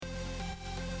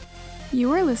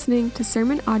You are listening to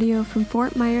sermon audio from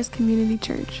Fort Myers Community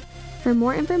Church. For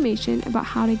more information about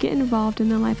how to get involved in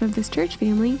the life of this church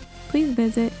family, please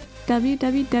visit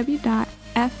www.fmcc.life.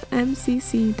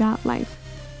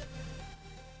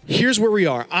 Here's where we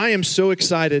are. I am so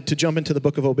excited to jump into the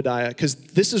book of Obadiah because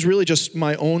this is really just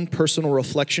my own personal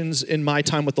reflections in my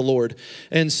time with the Lord.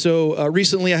 And so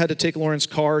recently I had to take Lauren's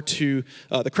car to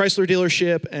the Chrysler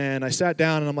dealership, and I sat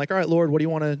down and I'm like, all right, Lord, what do you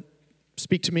want to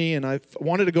speak to me? And I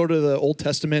wanted to go to the Old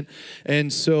Testament.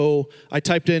 And so I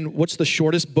typed in, what's the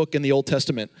shortest book in the Old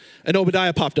Testament? And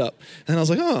Obadiah popped up. And I was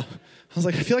like, I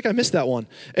feel like I missed that one.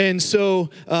 And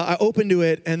so I opened to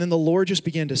it, and then the Lord just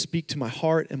began to speak to my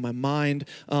heart and my mind.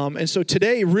 And so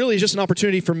today really is just an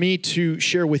opportunity for me to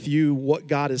share with you what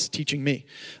God is teaching me.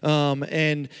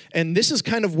 And this is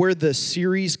kind of where the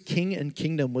series King and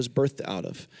Kingdom was birthed out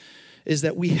of, is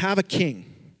that we have a king.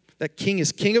 That king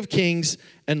is King of Kings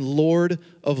and Lord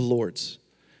of Lords.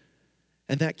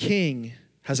 And that king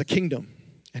has a kingdom.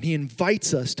 And he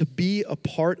invites us to be a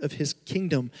part of his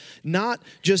kingdom, not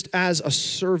just as a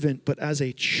servant, but as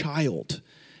a child,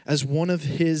 as one of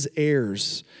his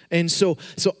heirs. And so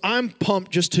I'm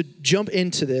pumped just to jump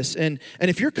into this. And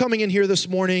if you're coming in here this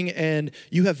morning and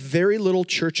you have very little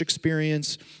church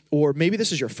experience, or maybe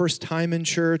this is your first time in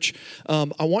church,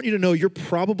 I want you to know you're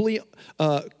probably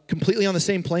completely on the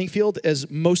same playing field as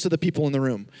most of the people in the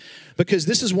room. Because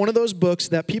this is one of those books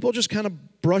that people just kind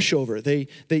of brush over. They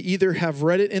either have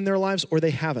read it in their lives or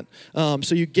they haven't.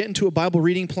 So you get into a Bible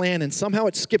reading plan and somehow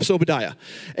it skips Obadiah.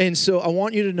 And so I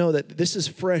want you to know that this is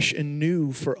fresh and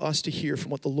new for us to hear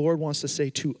from what the Lord wants to say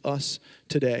to us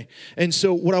today. And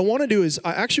so what I want to do is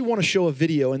I actually want to show a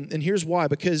video, and here's why.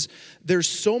 Because there's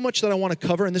so much that I want to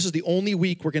cover, and this is the only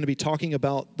week we're going to be talking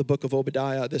about the book of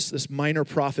Obadiah, this minor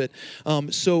prophet.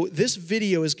 So this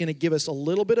video is going to give us a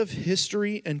little bit of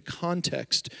history and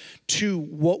context to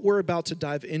what we're about to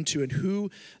dive into and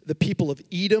who the people of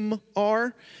Edom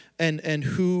are and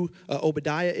who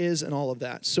Obadiah is and all of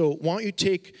that. So why don't you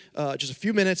take just a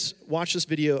few minutes, watch this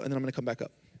video, and then I'm going to come back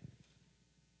up.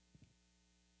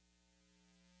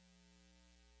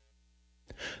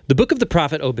 The book of the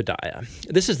prophet Obadiah.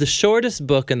 This is the shortest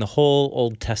book in the whole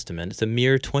Old Testament. It's a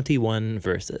mere 21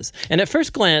 verses. And at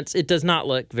first glance, it does not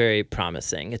look very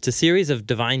promising. It's a series of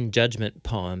divine judgment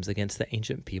poems against the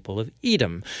ancient people of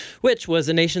Edom, which was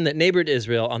a nation that neighbored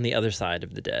Israel on the other side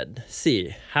of the Dead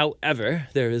Sea. However,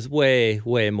 there is way,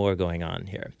 way more going on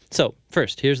here. So,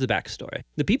 first, here's the backstory.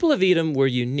 The people of Edom were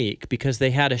unique because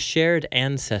they had a shared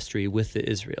ancestry with the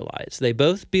Israelites. They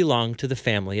both belonged to the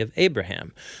family of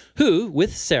Abraham, who,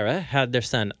 with Sarah, had their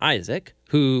son Isaac,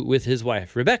 who, with his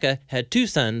wife Rebekah, had two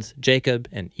sons, Jacob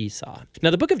and Esau.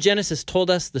 Now, the book of Genesis told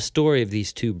us the story of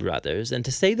these two brothers, and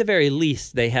to say the very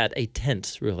least, they had a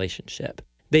tense relationship.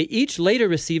 They each later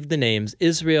received the names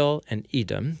Israel and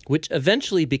Edom, which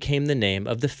eventually became the name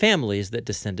of the families that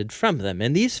descended from them.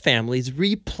 And these families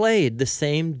replayed the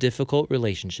same difficult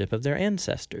relationship of their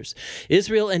ancestors.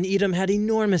 Israel and Edom had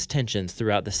enormous tensions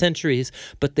throughout the centuries,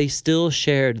 but they still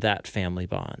shared that family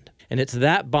bond. And it's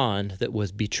that bond that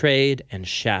was betrayed and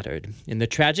shattered in the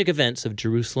tragic events of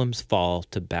Jerusalem's fall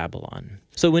to Babylon.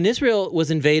 So when Israel was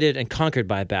invaded and conquered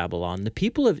by Babylon, the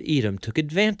people of Edom took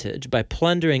advantage by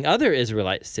plundering other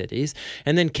Israelite cities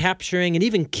and then capturing and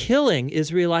even killing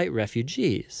Israelite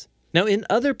refugees. Now, in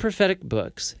other prophetic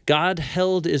books, God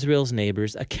held Israel's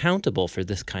neighbors accountable for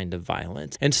this kind of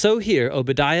violence. And so here,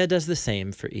 Obadiah does the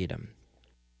same for Edom.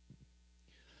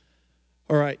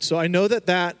 All right, so I know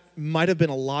that might have been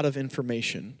a lot of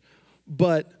information,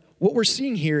 but what we're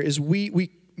seeing here is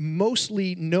we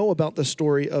mostly know about the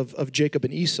story of Jacob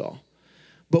and Esau.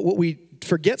 But what we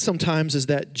forget sometimes is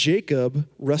that Jacob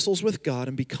wrestles with God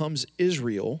and becomes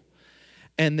Israel,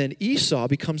 and then Esau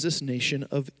becomes this nation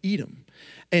of Edom.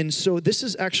 And so this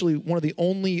is actually one of the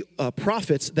only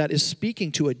prophets that is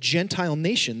speaking to a Gentile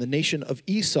nation, the nation of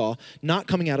Esau, not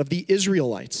coming out of the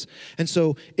Israelites. And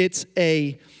so it's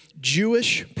a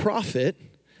Jewish prophet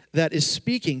that is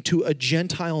speaking to a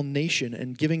Gentile nation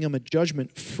and giving them a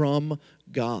judgment from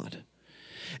God.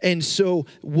 And so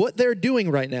what they're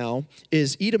doing right now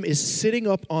is Edom is sitting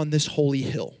up on this holy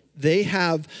hill. They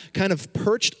have kind of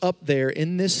perched up there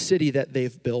in this city that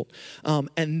they've built,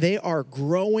 and they are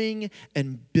growing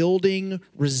and building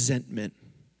resentment.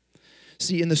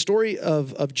 See, in the story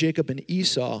of Jacob and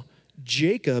Esau,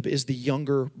 Jacob is the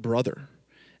younger brother,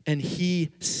 and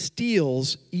he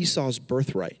steals Esau's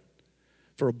birthright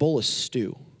for a bowl of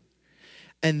stew.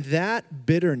 And that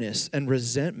bitterness and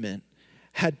resentment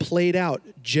had played out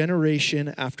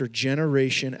generation after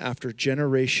generation after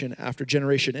generation after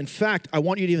generation. In fact, I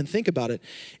want you to even think about it.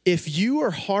 If you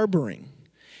are harboring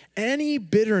any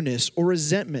bitterness or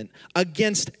resentment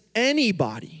against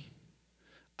anybody,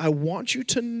 I want you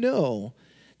to know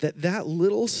that that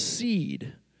little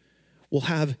seed will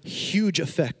have huge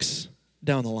effects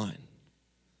down the line.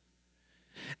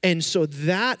 And so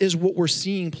that is what we're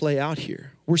seeing play out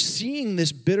here. We're seeing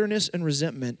this bitterness and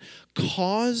resentment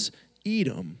cause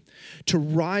Edom to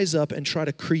rise up and try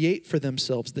to create for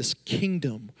themselves this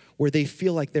kingdom where they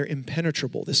feel like they're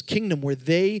impenetrable, this kingdom where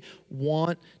they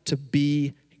want to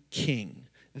be king.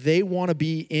 They want to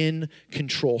be in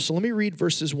control. So let me read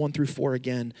verses 1 through 4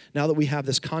 again, now that we have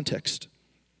this context.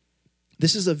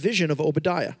 This is a vision of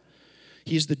Obadiah.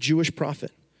 He is the Jewish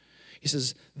prophet. He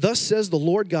says, "Thus says the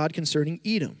Lord God concerning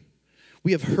Edom,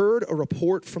 we have heard a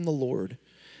report from the Lord,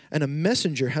 and a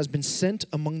messenger has been sent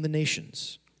among the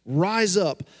nations. Rise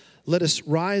up, let us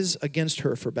rise against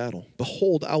her for battle.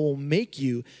 Behold, I will make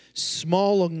you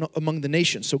small among the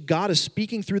nations." So God is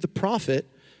speaking through the prophet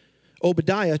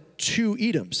Obadiah to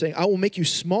Edom, saying, "I will make you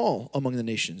small among the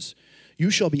nations.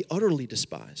 You shall be utterly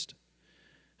despised."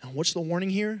 And what's the warning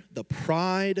here? The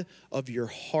pride of your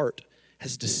heart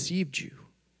has deceived you.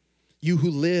 You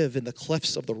who live in the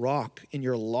clefts of the rock, in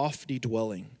your lofty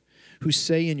dwelling, who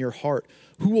say in your heart,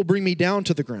 "Who will bring me down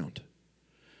to the ground?"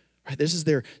 Right, this is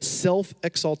their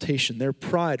self-exaltation, their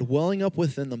pride welling up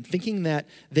within them, thinking that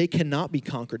they cannot be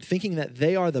conquered, thinking that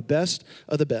they are the best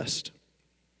of the best.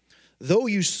 Though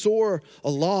you soar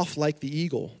aloft like the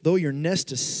eagle, though your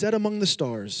nest is set among the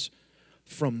stars,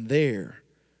 from there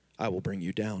I will bring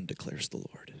you down, declares the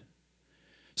Lord.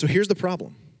 So here's the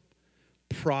problem.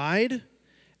 Pride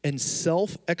and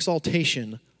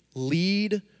self-exaltation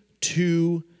lead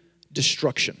to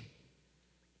destruction.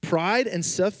 Pride and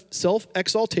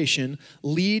self-exaltation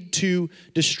lead to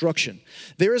destruction.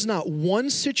 There is not one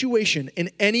situation in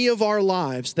any of our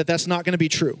lives that's not going to be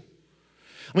true.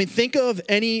 I mean, think of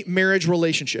any marriage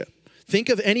relationship. Think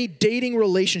of any dating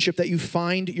relationship that you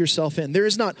find yourself in. There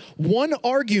is not one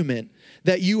argument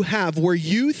that you have where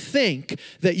you think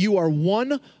that you are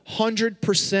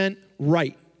 100%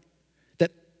 right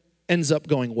that ends up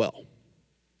going well.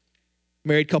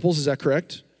 Married couples, is that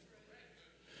correct?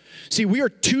 See, we are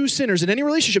two sinners. In any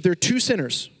relationship, there are two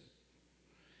sinners.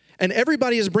 And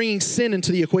everybody is bringing sin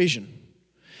into the equation.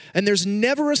 And there's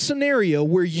never a scenario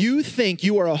where you think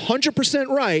you are 100%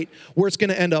 right where it's going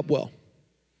to end up well.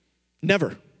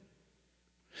 Never.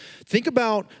 Think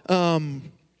about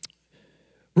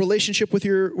relationship with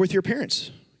your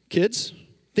parents, kids.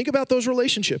 Think about those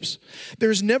relationships.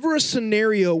 There's never a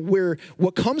scenario where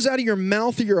what comes out of your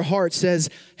mouth or your heart says,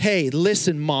 "Hey,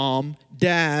 listen, mom,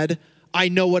 dad, I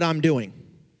know what I'm doing."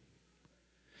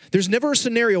 There's never a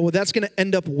scenario where that's going to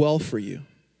end up well for you.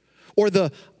 Or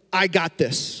the, "I got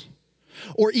this."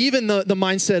 Or even the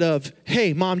mindset of,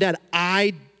 "Hey, mom, dad,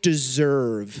 I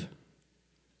deserve."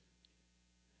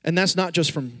 And that's not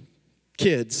just from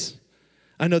kids.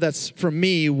 I know that's from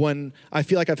me when I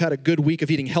feel like I've had a good week of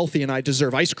eating healthy and I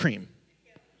deserve ice cream.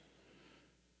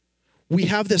 We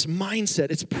have this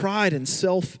mindset. It's pride and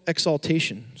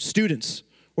self-exaltation. Students,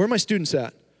 where are my students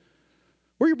at?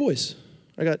 Where are your boys?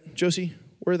 I got Josie.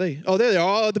 Where are they? Oh, there they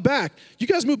are. Oh, at the back. You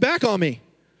guys move back on me.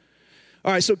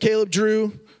 All right, so Caleb,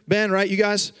 Drew, Ben, right, you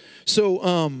guys? So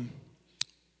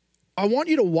I want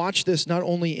you to watch this not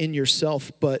only in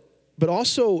yourself, but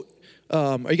also,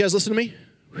 are you guys listening to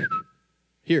me?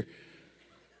 Here.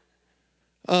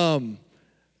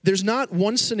 There's not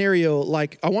one scenario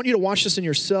like, I want you to watch this in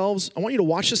yourselves. I want you to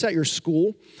watch this at your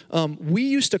school. We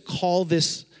used to call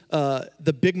this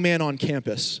the big man on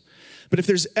campus. But if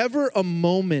there's ever a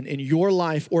moment in your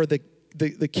life or the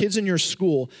kids in your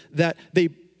school that they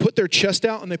put their chest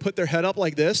out and they put their head up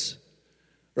like this,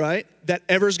 right? That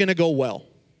ever's going to go well,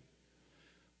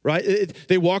 right?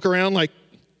 They walk around like,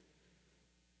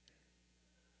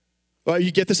 well,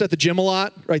 you get this at the gym a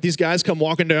lot, right? These guys come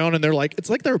walking down and they're like, it's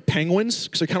like they're penguins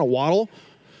because they kind of waddle.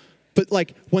 But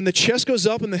like when the chest goes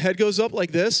up and the head goes up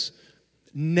like this,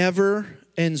 never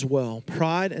ends well.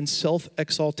 Pride and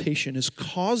self-exaltation is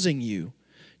causing you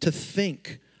to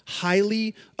think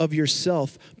highly of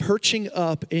yourself, perching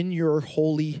up in your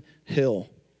holy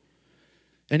hill.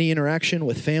 Any interaction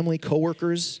with family,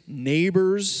 coworkers,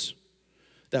 neighbors,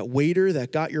 that waiter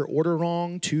that got your order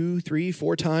wrong 2, 3,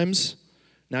 4 times,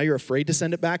 now you're afraid to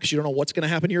send it back because you don't know what's going to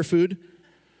happen to your food.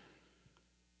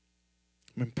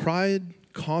 When pride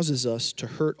causes us to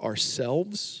hurt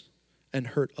ourselves and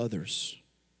hurt others.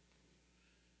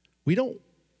 We don't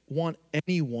want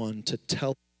anyone to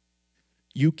tell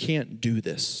you can't do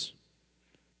this.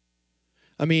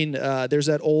 I mean, there's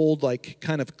that old, like,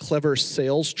 kind of clever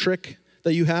sales trick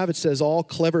that you have. It says all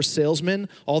clever salesmen,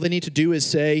 all they need to do is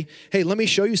say, "Hey, let me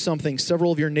show you something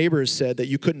several of your neighbors said that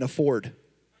you couldn't afford."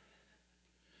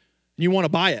 and you want to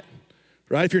buy it,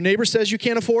 right? If your neighbor says you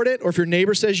can't afford it, or if your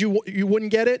neighbor says you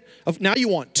wouldn't get it, now you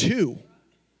want two,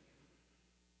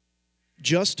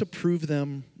 just to prove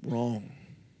them wrong.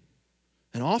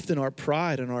 And often our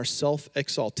pride and our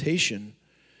self-exaltation,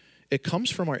 it comes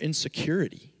from our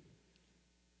insecurity.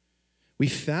 We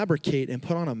fabricate and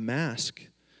put on a mask,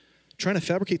 trying to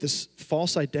fabricate this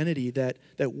false identity that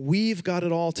we've got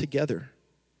it all together.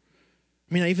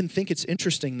 I mean, I even think it's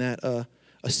interesting that a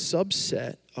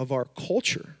subset of our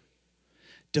culture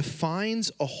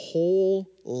defines a whole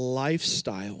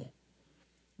lifestyle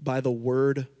by the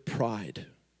word pride.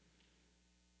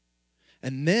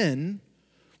 And then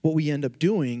what we end up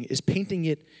doing is painting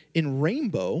it in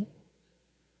rainbow,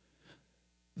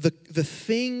 the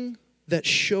thing that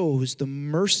shows the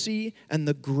mercy and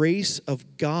the grace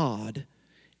of God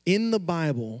in the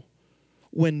Bible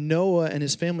when Noah and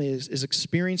his family is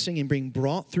experiencing and being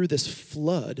brought through this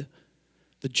flood,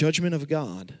 the judgment of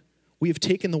God. We have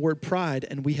taken the word pride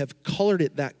and we have colored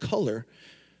it that color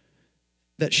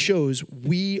that shows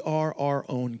we are our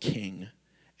own king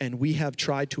and we have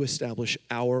tried to establish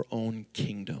our own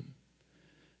kingdom.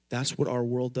 That's what our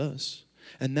world does.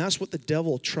 And that's what the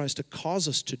devil tries to cause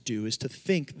us to do, is to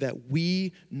think that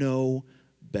we know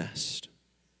best.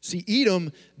 See,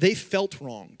 Edom, they felt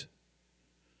wronged.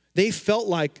 They felt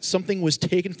like something was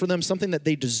taken from them, something that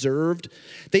they deserved.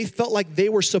 They felt like they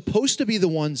were supposed to be the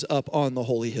ones up on the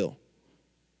holy hill.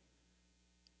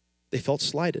 They felt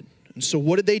slighted. And so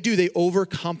what did they do? They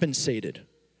overcompensated.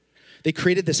 They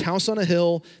created this house on a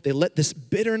hill. They let this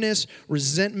bitterness,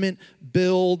 resentment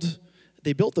build.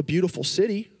 They built a beautiful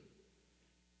city.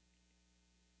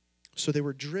 So they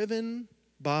were driven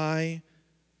by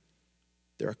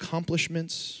their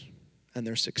accomplishments and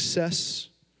their success,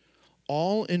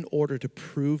 all in order to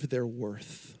prove their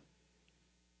worth.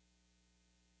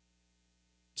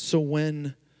 So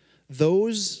when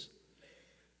those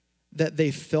that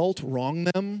they felt wronged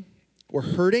them were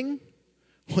hurting,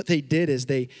 what they did is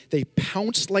they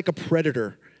pounced like a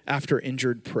predator after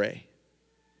injured prey.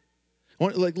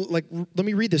 Let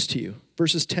me read this to you,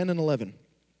 verses 10 and 11.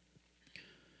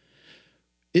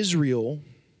 Israel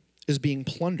is being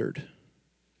plundered.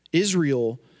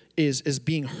 Israel is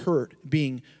being hurt,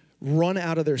 being run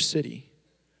out of their city.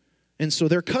 And so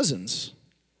their cousins,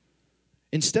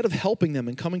 instead of helping them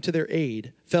and coming to their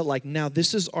aid, felt like, now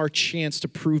this is our chance to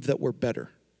prove that we're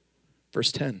better.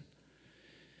 Verse 10.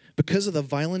 Because of the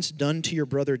violence done to your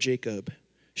brother Jacob,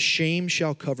 shame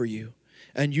shall cover you,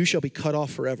 and you shall be cut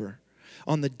off forever.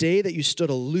 On the day that you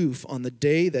stood aloof, on the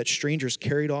day that strangers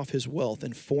carried off his wealth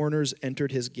and foreigners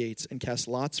entered his gates and cast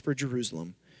lots for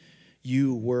Jerusalem,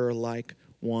 you were like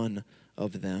one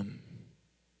of them.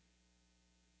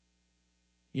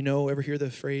 You know, ever hear the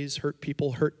phrase, hurt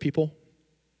people hurt people?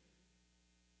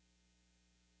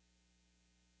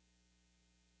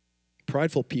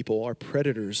 Prideful people are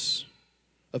predators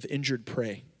of injured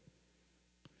prey.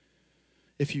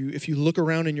 If you look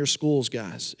around in your schools,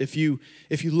 guys, if you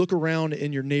look around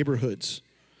in your neighborhoods,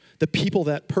 the people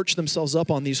that perch themselves up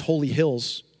on these holy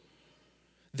hills,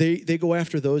 they go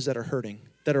after those that are hurting,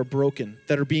 that are broken,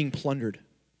 that are being plundered.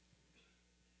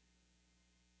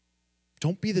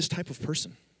 Don't be this type of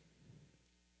person.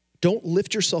 Don't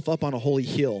lift yourself up on a holy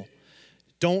hill.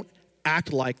 Don't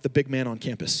act like the big man on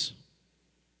campus.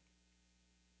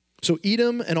 So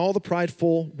Edom and all the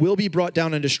prideful will be brought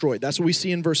down and destroyed. That's what we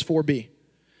see in verse 4b.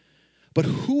 But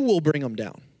who will bring them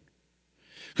down?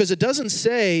 Because it doesn't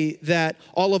say that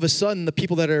all of a sudden the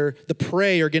people that are the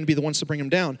prey are going to be the ones to bring them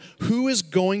down. Who is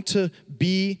going to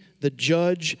be the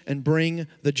judge and bring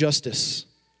the justice?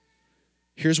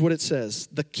 Here's what it says.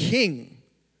 The king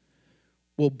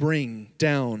will bring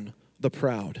down the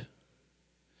proud.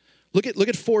 Look at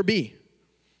 4b.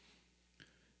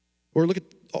 Or look at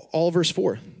all verse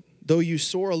 4. Though you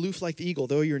soar aloof like the eagle,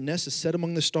 though your nest is set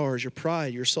among the stars, your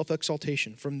pride, your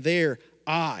self-exaltation, from there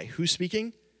who's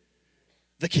speaking?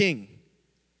 The king.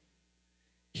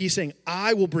 He's saying,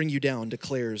 I will bring you down,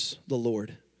 declares the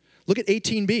Lord. Look at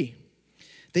 18b.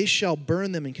 They shall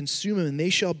burn them and consume them, and they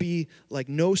shall be like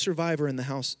no survivor in the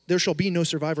house. There shall be no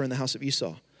survivor in the house of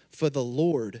Esau, for the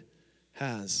Lord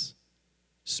has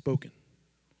spoken.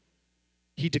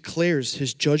 He declares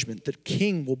his judgment. The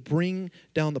king will bring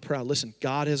down the proud. Listen,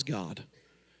 God is God.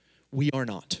 We are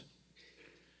not.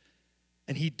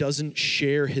 And he doesn't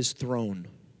share his throne.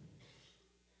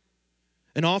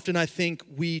 And often I think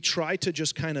we try to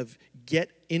just kind of get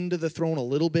into the throne a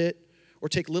little bit or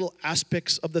take little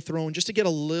aspects of the throne just to get a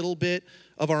little bit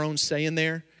of our own say in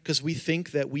there because we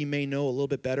think that we may know a little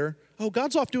bit better. Oh,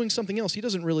 God's off doing something else. He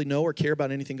doesn't really know or care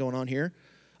about anything going on here.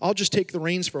 I'll just take the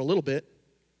reins for a little bit.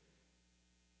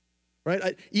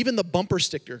 right? Even the bumper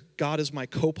sticker, God is my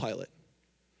co-pilot,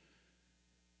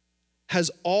 has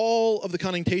all of the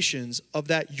connotations of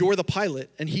that you're the pilot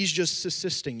and he's just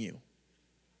assisting you.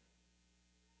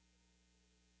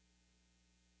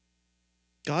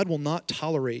 God will not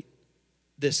tolerate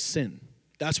this sin.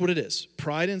 That's what it is.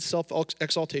 Pride and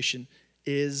self-exaltation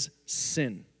is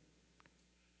sin.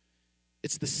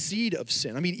 It's the seed of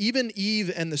sin. I mean, even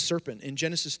Eve and the serpent in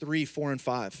Genesis 3, 4, and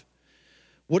 5.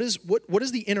 What is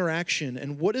the interaction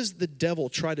and what does the devil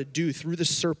try to do through the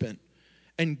serpent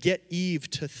and get Eve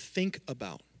to think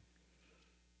about?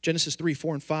 Genesis 3,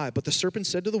 4, and 5. But the serpent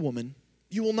said to the woman,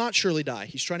 you will not surely die.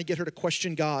 He's trying to get her to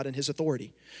question God and his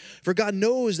authority. For God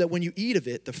knows that when you eat of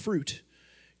it, the fruit,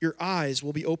 your eyes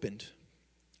will be opened.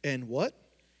 And what?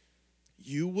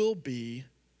 You will be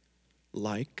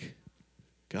like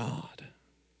God,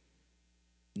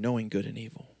 knowing good and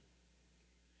evil.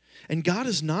 And God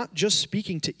is not just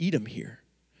speaking to Edom here.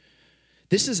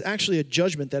 This is actually a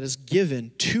judgment that is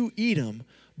given to Edom,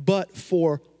 but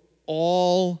for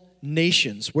all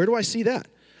nations. Where do I see that?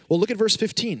 Well, look at verse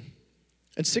 15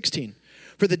 and 16.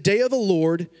 For the day of the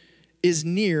Lord is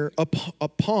near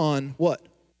upon what?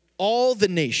 All the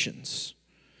nations.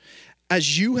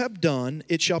 As you have done,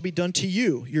 it shall be done to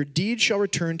you. Your deed shall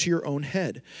return to your own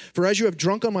head. For as you have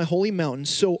drunk on my holy mountain,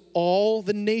 so all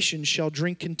the nations shall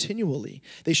drink continually.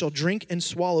 They shall drink and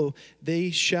swallow.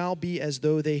 They shall be as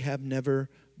though they have never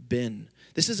been.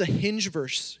 This is a hinge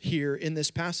verse here in this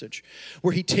passage,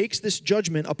 where he takes this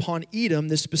judgment upon Edom,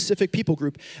 this specific people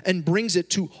group, and brings it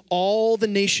to all the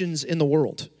nations in the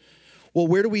world. Well,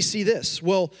 where do we see this?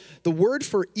 Well, the word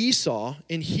for Esau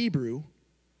in Hebrew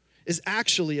is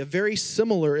actually a very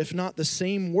similar, if not the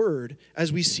same word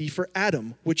as we see for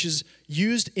Adam, which is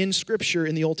used in Scripture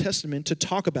in the Old Testament to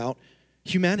talk about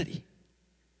humanity.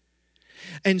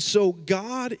 And so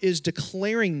God is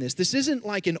declaring this. This isn't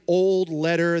like an old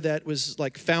letter that was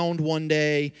like found one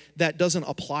day that doesn't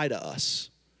apply to us.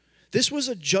 This was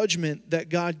a judgment that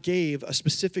God gave a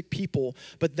specific people,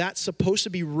 but that's supposed to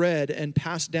be read and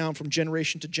passed down from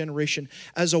generation to generation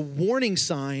as a warning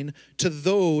sign to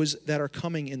those that are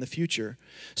coming in the future,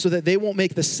 so that they won't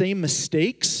make the same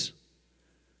mistakes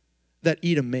that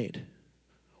Edom made,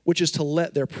 which is to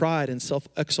let their pride and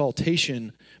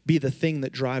self-exaltation be the thing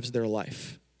that drives their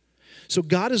life. So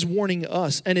God is warning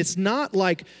us, and it's not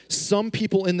like some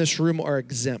people in this room are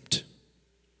exempt.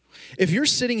 If you're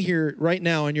sitting here right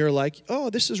now and you're like, oh,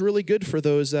 this is really good for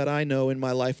those that I know in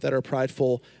my life that are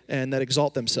prideful and that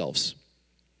exalt themselves,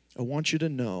 I want you to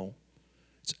know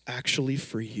it's actually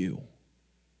for you.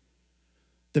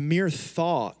 The mere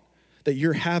thought that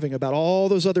you're having about all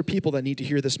those other people that need to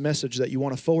hear this message that you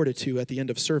want to forward it to at the end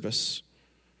of service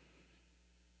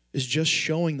is just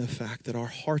showing the fact that our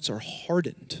hearts are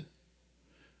hardened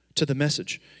to the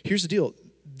message. Here's the deal.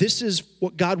 This is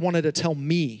what God wanted to tell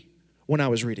me when I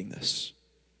was reading this.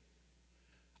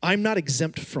 I'm not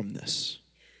exempt from this.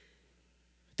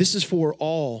 This is for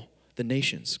all the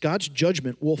nations. God's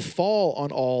judgment will fall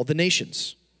on all the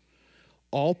nations.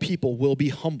 All people will be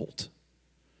humbled.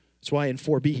 That's why in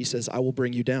 4b he says, I will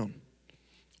bring you down.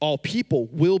 All people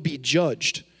will be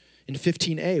judged. In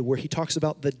 15a, where he talks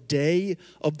about the day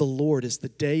of the Lord is the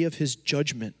day of his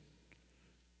judgment.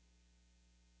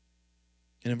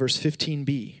 And in verse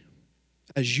 15b,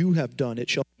 as you have done, it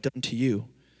shall be done to you.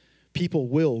 People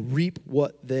will reap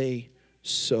what they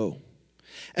sow.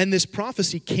 And this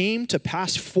prophecy came to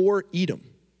pass for Edom.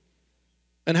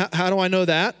 And how do I know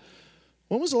that?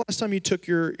 When was the last time you took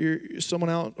someone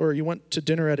out or you went to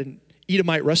dinner at an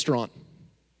Edomite restaurant?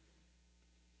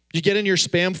 Did you get in your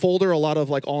spam folder a lot of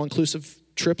like all-inclusive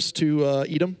trips to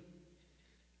Edom?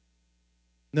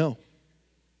 No.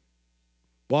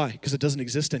 Why? Because it doesn't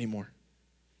exist anymore.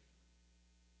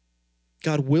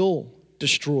 God will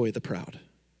destroy the proud.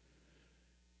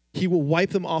 He will wipe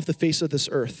them off the face of this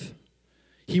earth.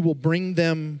 He will bring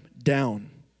them down.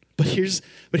 But here's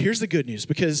the good news,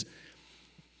 because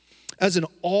as in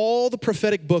all the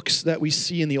prophetic books that we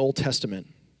see in the Old Testament,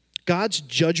 God's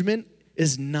judgment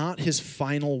is not his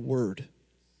final word.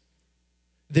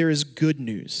 There is good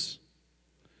news.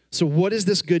 So what is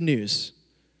this good news?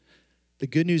 The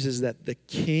good news is that the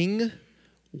king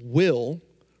will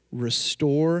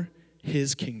restore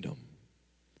his kingdom.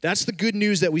 That's the good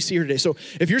news that we see here today. So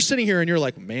if you're sitting here and you're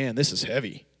like, man, this is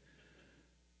heavy,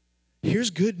 here's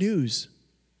good news.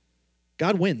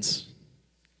 God wins.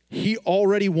 He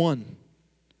already won.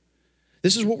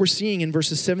 This is what we're seeing in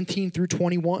verses 17 through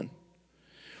 21.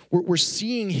 We're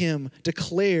seeing him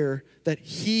declare that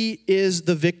he is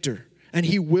the victor and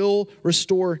he will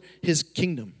restore his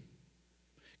kingdom.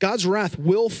 God's wrath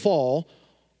will fall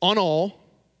on all,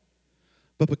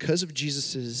 but because of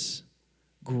Jesus'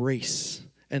 grace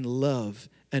and love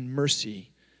and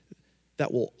mercy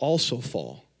that will also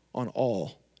fall on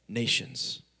all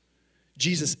nations.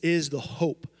 Jesus is the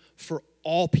hope for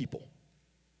all people.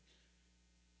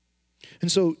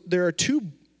 And so there are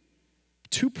two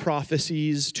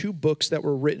prophecies, two books that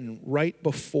were written right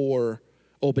before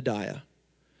Obadiah.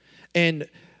 And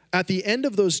at the end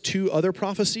of those two other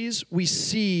prophecies, we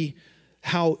see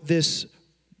how this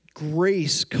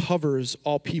grace covers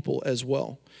all people as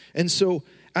well. And so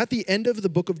at the end of the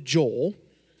book of Joel,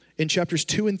 in chapters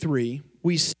 2 and 3,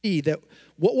 we see that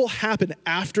what will happen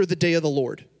after the day of the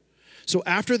Lord. So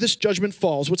after this judgment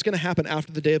falls, what's going to happen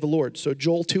after the day of the Lord? So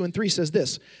Joel 2 and 3 says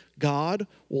this: God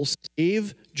will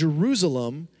save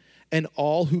Jerusalem and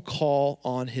all who call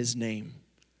on his name.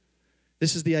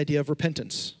 This is the idea of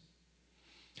repentance.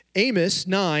 Amos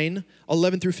 9,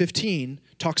 11 through 15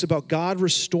 talks about God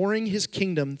restoring his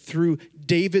kingdom through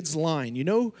David's line. You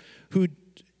know who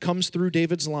comes through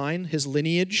David's line, his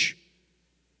lineage?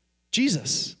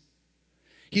 Jesus.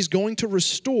 He's going to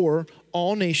restore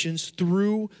all nations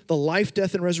through the life,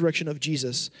 death, and resurrection of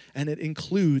Jesus. And it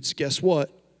includes, guess what?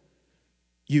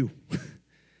 You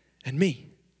and me.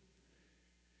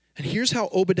 And here's how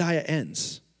Obadiah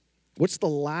ends. What's the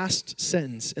last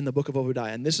sentence in the book of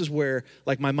Obadiah? And this is where,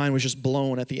 my mind was just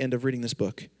blown at the end of reading this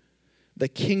book. The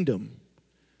kingdom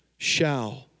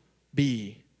shall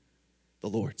be the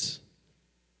Lord's.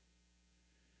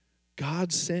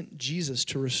 God sent Jesus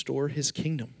to restore his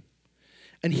kingdom.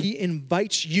 And he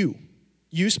invites you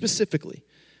specifically,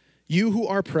 you who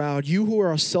are proud, you who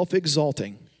are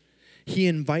self-exalting, he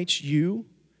invites you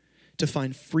to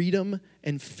find freedom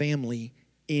and family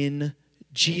in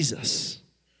Jesus.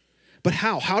 But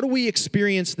how? How do we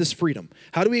experience this freedom?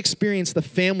 How do we experience the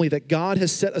family that God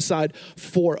has set aside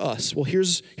for us? Well,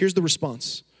 here's the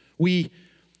response. We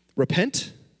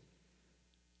repent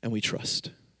and we trust.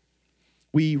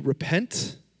 We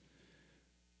repent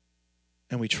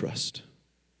and we trust.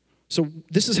 So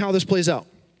this is how this plays out.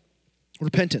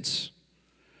 Repentance.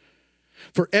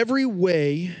 For every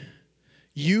way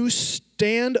you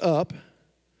stand up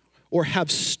or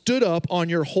have stood up on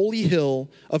your holy hill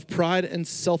of pride and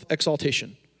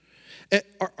self-exaltation.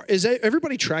 Is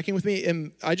everybody tracking with me?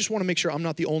 And I just want to make sure I'm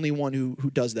not the only one who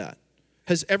does that.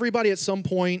 Has everybody at some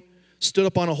point stood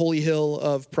up on a holy hill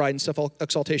of pride and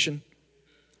self-exaltation?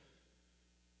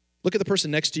 Look at the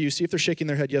person next to you. See if they're shaking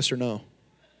their head yes or no.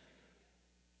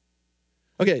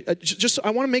 Okay, I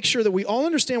want to make sure that we all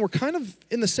understand we're kind of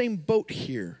in the same boat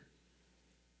here.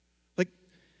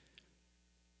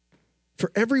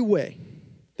 For every way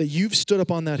that you've stood up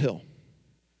on that hill,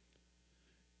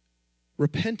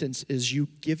 repentance is you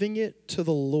giving it to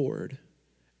the Lord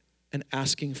and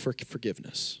asking for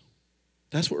forgiveness.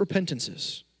 That's what repentance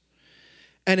is.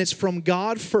 And it's from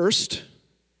God first,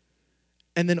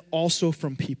 and then also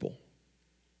from people.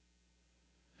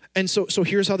 And so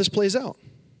here's how this plays out.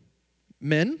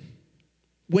 Men,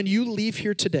 when you leave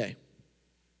here today,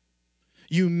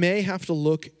 you may have to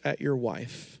look at your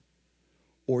wife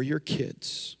or your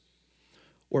kids,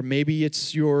 or maybe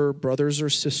it's your brothers or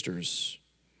sisters,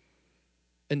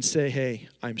 and say, hey,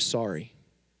 I'm sorry.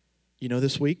 You know,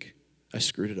 this week, I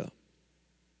screwed it up.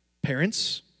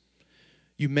 Parents,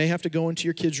 you may have to go into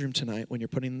your kids' room tonight when you're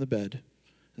putting them to bed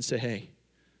and say, hey,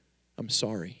 I'm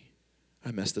sorry.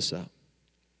 I messed this up.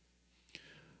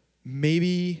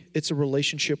 Maybe it's a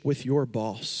relationship with your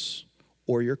boss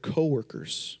or your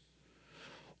coworkers,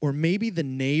 or maybe the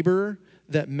neighbor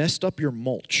that messed up your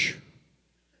mulch.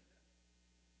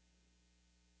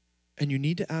 And you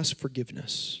need to ask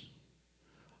forgiveness.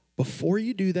 Before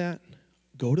you do that,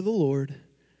 go to the Lord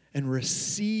and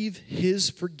receive his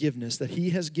forgiveness that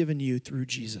he has given you through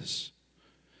Jesus.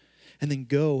 And then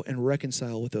go and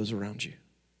reconcile with those around you.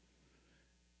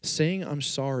 Saying I'm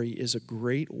sorry is a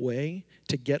great way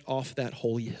to get off that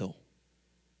holy hill.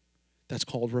 That's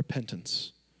called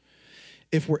repentance.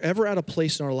 If we're ever at a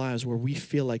place in our lives where we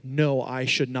feel like, no, I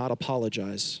should not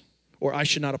apologize, or I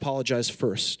should not apologize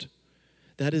first,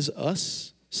 that is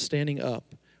us standing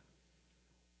up,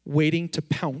 waiting to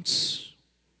pounce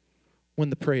when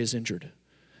the prey is injured.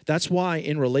 That's why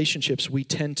in relationships we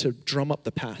tend to drum up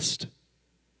the past.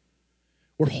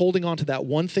 We're holding on to that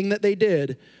one thing that they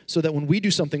did so that when we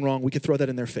do something wrong, we can throw that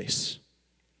in their face.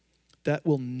 That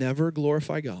will never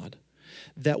glorify God.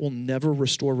 That will never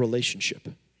restore relationship.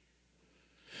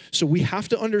 So we have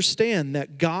to understand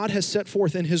that God has set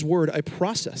forth in his word a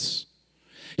process.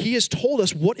 He has told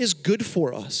us what is good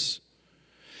for us.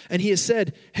 And he has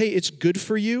said, hey, it's good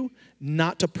for you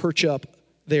not to perch up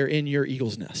there in your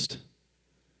eagle's nest.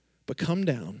 But come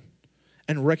down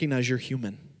and recognize you're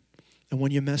human. And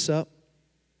when you mess up,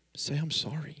 say, I'm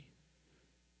sorry.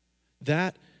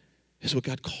 That is what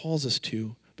God calls us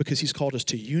to, because he's called us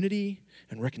to unity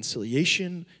and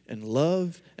reconciliation and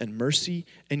love and mercy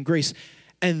and grace.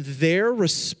 And their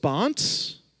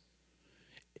response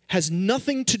has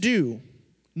nothing to do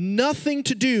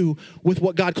with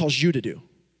what God calls you to do.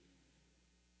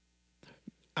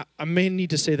 I may need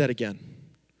to say that again.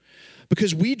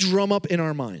 Because we drum up in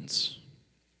our minds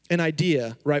an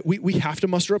idea, right? We have to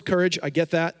muster up courage. I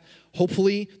get that.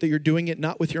 Hopefully that you're doing it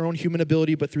not with your own human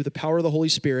ability, but through the power of the Holy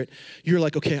Spirit. You're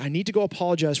like, okay, I need to go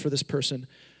apologize for this person,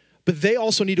 but they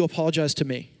also need to apologize to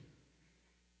me.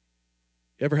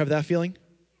 You ever have that feeling?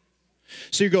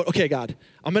 So you go, okay, God,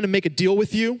 I'm going to make a deal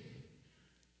with you.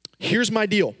 Here's my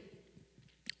deal.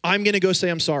 I'm going to go say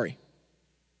I'm sorry.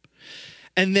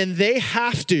 And then they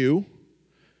have to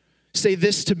say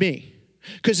this to me.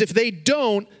 Because if they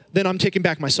don't, then I'm taking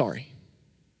back my sorry.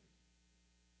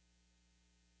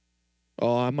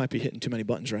 Oh, I might be hitting too many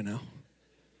buttons right now.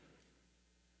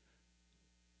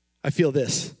 I feel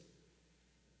this.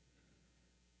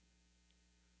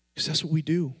 Because that's what we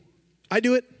do. I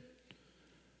do it.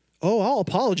 Oh, I'll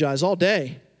apologize all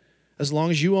day as long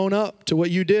as you own up to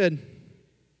what you did.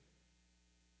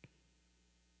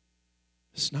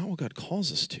 It's not what God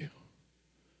calls us to.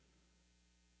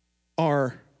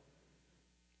 Our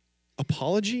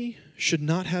apology should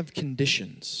not have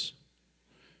conditions.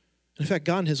 In fact,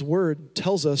 God in his word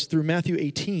tells us through Matthew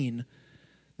 18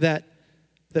 that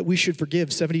we should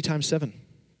forgive 70 times 7.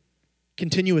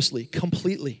 Continuously,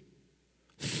 completely,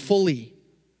 fully.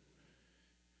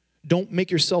 Don't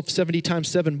make yourself 70 times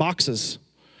 7 boxes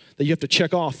that you have to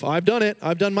check off. I've done it.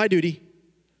 I've done my duty.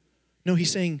 No,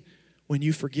 he's saying when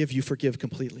you forgive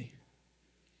completely.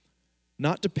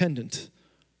 Not dependent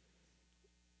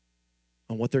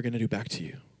on what they're going to do back to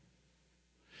you.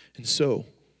 And so,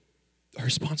 our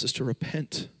response is to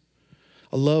repent.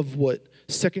 I love what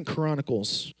 2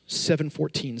 Chronicles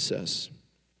 7:14 says.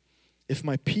 If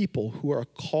my people who are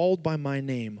called by my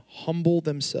name humble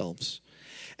themselves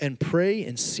and pray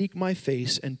and seek my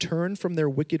face and turn from their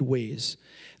wicked ways,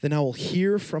 then I will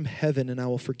hear from heaven and I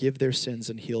will forgive their sins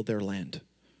and heal their land.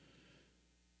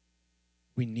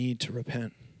 We need to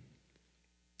repent.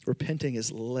 Repenting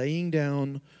is laying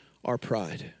down our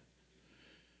pride.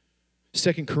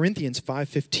 2 Corinthians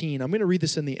 5:15. I'm going to read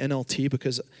this in the NLT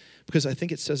because I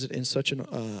think it says it in such an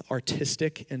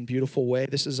artistic and beautiful way.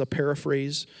 This is a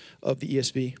paraphrase of the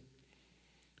ESV.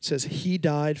 It says, he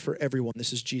died for everyone.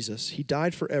 This is Jesus. He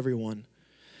died for everyone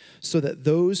so that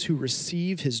those who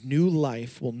receive his new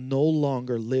life will no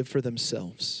longer live for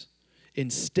themselves.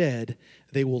 Instead,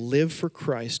 they will live for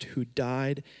Christ who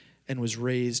died and was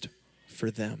raised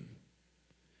for them.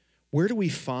 Where do we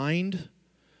find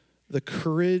the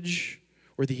courage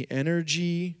or the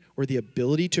energy or the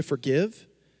ability to forgive?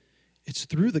 It's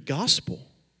through the gospel.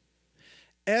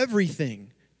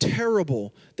 Everything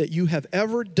terrible that you have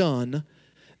ever done,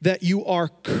 that you are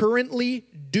currently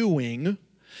doing,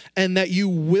 and that you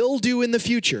will do in the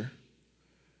future,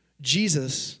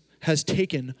 Jesus has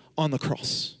taken on the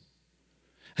cross.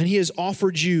 And he has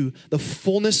offered you the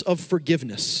fullness of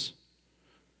forgiveness.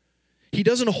 He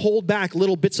doesn't hold back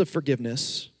little bits of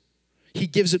forgiveness. He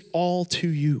gives it all to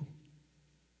you,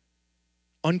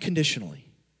 unconditionally.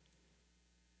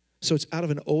 So it's out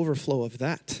of an overflow of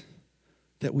that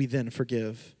we then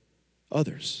forgive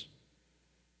others.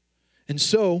 And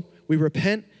so we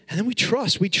repent and then we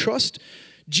trust. We trust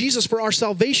Jesus for our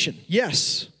salvation,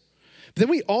 yes. But then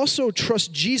we also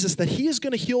trust Jesus that he is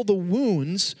going to heal the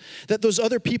wounds that those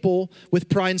other people with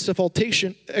pride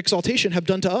and exaltation have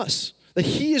done to us. That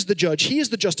he is the judge, he is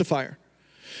the justifier.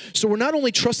 So we're not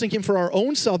only trusting him for our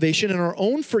own salvation and our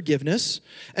own forgiveness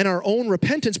and our own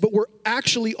repentance, but we're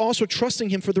actually also trusting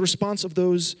him for the response of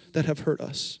those that have hurt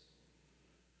us.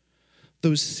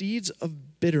 Those seeds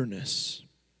of bitterness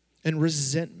and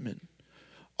resentment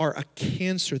are a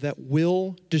cancer that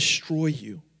will destroy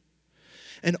you.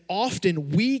 And often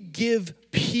we give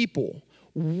people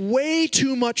way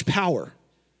too much power.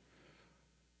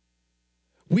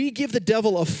 We give the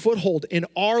devil a foothold in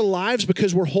our lives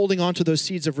because we're holding on to those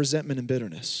seeds of resentment and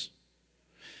bitterness.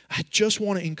 I just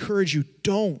want to encourage you,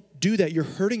 don't do that. You're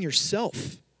hurting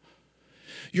yourself.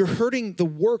 You're hurting the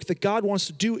work that God wants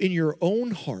to do in your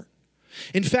own heart.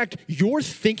 In fact, you're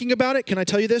thinking about it. Can I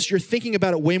tell you this? You're thinking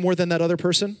about it way more than that other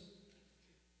person.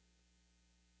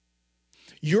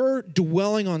 You're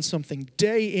dwelling on something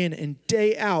day in and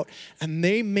day out, and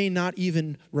they may not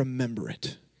even remember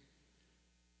it.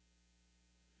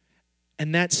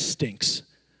 And that stinks.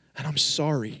 And I'm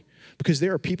sorry, because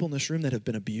there are people in this room that have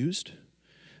been abused.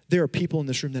 There are people in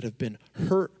this room that have been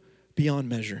hurt beyond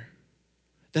measure,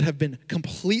 that have been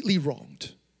completely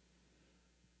wronged.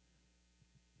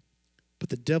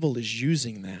 the devil is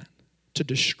using that to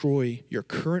destroy your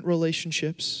current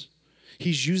relationships.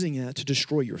 He's using that to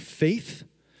destroy your faith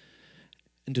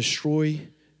and destroy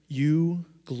you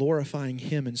glorifying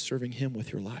him and serving him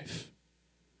with your life.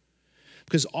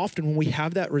 Because often when we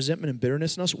have that resentment and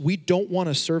bitterness in us, we don't want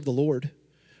to serve the Lord.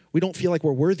 We don't feel like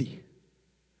we're worthy.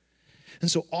 And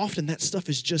so often that stuff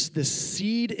is just this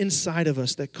seed inside of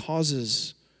us that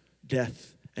causes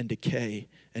death and decay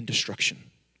and destruction.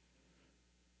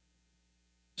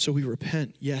 So we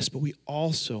repent, yes, but we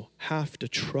also have to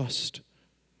trust.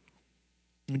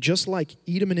 And just like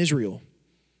Edom and Israel,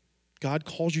 God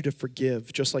calls you to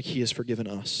forgive just like he has forgiven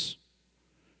us.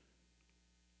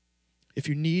 If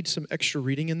you need some extra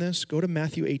reading in this, go to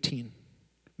Matthew 18.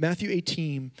 Matthew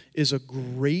 18 is a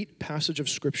great passage of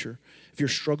Scripture if you're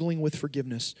struggling with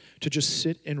forgiveness, to just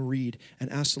sit and read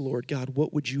and ask the Lord, God,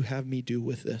 what would you have me do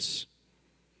with this?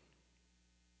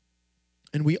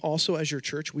 And we also, as your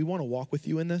church, we want to walk with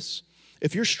you in this.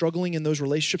 If you're struggling in those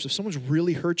relationships, if someone's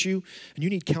really hurt you and you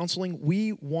need counseling,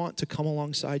 we want to come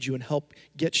alongside you and help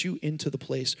get you into the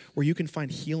place where you can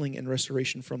find healing and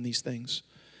restoration from these things.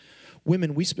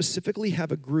 Women, we specifically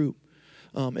have a group.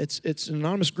 It's an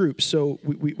anonymous group, so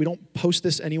we don't post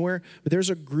this anywhere, but there's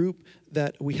a group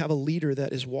that we have a leader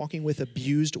that is walking with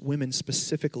abused women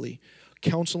specifically,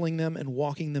 counseling them and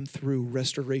walking them through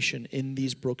restoration in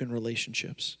these broken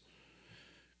relationships.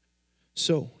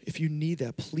 So if you need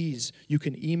that, please, you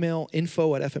can email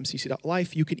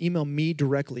info@fmcc.life. You can email me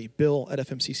directly,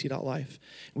 bill@fmcc.life.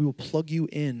 We will plug you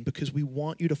in because we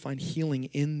want you to find healing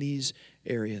in these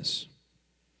areas.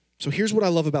 So here's what I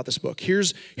love about this book.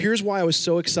 Here's why I was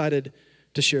so excited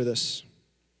to share this.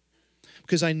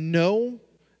 Because I know,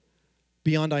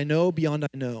 beyond I know,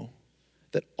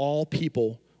 that all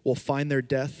people will find their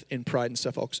death in pride and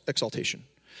self-exaltation.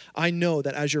 I know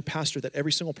that as your pastor, that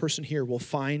every single person here will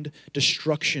find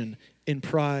destruction in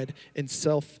pride and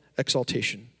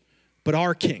self-exaltation. But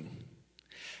our King,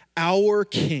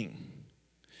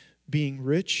 being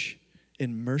rich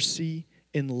in mercy,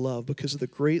 in love, because of the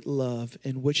great love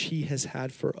in which he has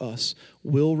had for us,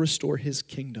 will restore his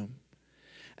kingdom.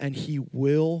 And he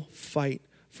will fight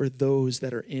for those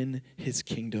that are in his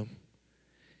kingdom.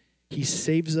 He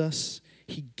saves us,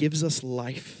 he gives us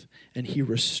life, and he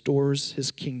restores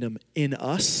his kingdom in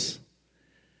us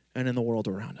and in the world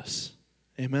around us.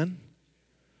 Amen?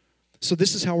 So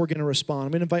this is how we're going to respond.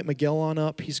 I'm going to invite Miguel on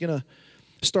up. He's going to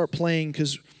start playing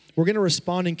because we're going to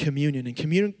respond in communion. And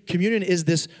communion is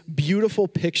this beautiful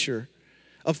picture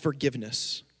of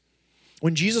forgiveness.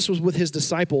 When Jesus was with his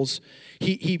disciples,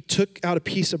 he took out a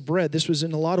piece of bread. This was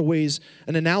in a lot of ways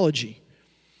an analogy.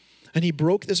 And he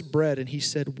broke this bread and he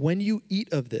said, when you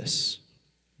eat of this,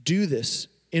 do this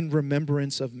in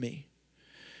remembrance of me.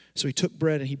 So he took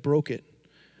bread and he broke it.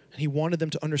 And he wanted them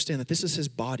to understand that this is his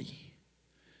body,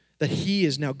 that he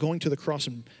is now going to the cross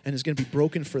and is going to be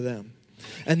broken for them.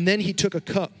 And then he took a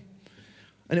cup,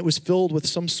 and it was filled with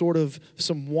some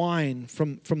wine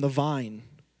from the vine.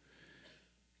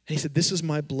 And he said, this is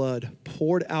my blood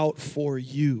poured out for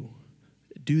you.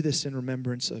 Do this in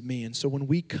remembrance of me. And so when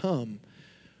we come,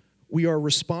 we are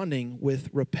responding with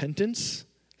repentance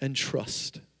and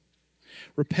trust.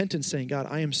 Repentance, saying, God,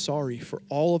 I am sorry for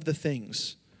all of the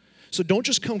things. So don't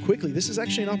just come quickly. This is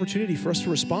actually an opportunity for us to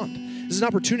respond. This is an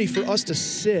opportunity for us to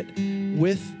sit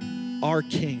with our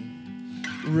King,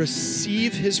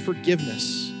 receive his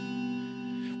forgiveness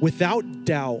without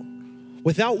doubt,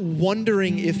 without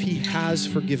wondering if he has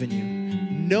forgiven you,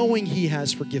 knowing he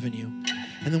has forgiven you.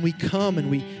 And then we come and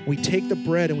we take the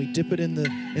bread and we dip it in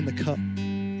the cup.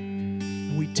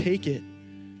 And we take it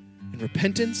in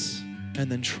repentance and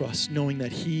then trust, knowing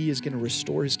that he is going to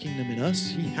restore his kingdom in us.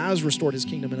 He has restored his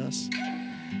kingdom in us.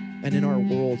 And in our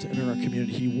world and in our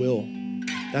community, he will.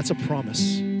 That's a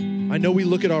promise. I know we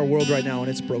look at our world right now and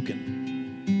it's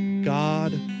broken.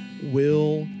 God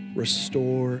will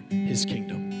restore his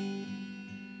kingdom.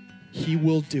 He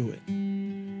will do it.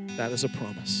 That is a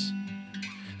promise.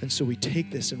 And so we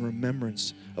take this in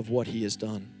remembrance of what he has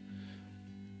done.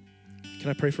 Can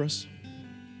I pray for us?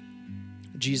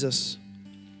 Jesus,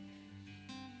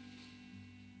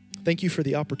 thank you for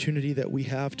the opportunity that we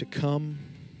have to come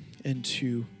and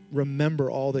to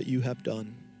remember all that you have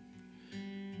done.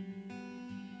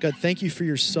 God, thank you for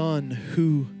your Son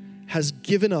who has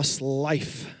given us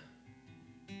life,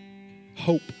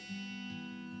 hope,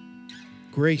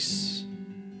 grace,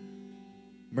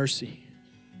 mercy.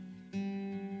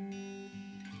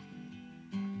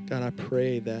 God, I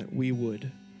pray that we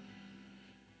would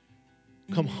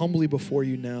come humbly before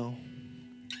you now.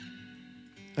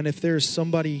 And if there is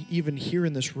somebody even here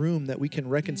in this room that we can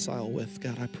reconcile with,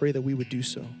 God, I pray that we would do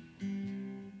so.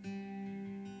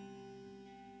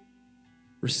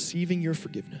 receiving your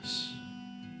forgiveness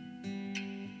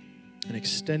and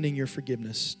extending your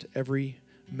forgiveness to every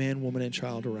man, woman, and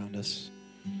child around us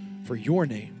for your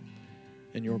name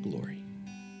and your glory.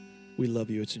 We love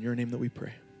you. It's in your name that we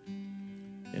pray.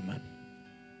 Amen.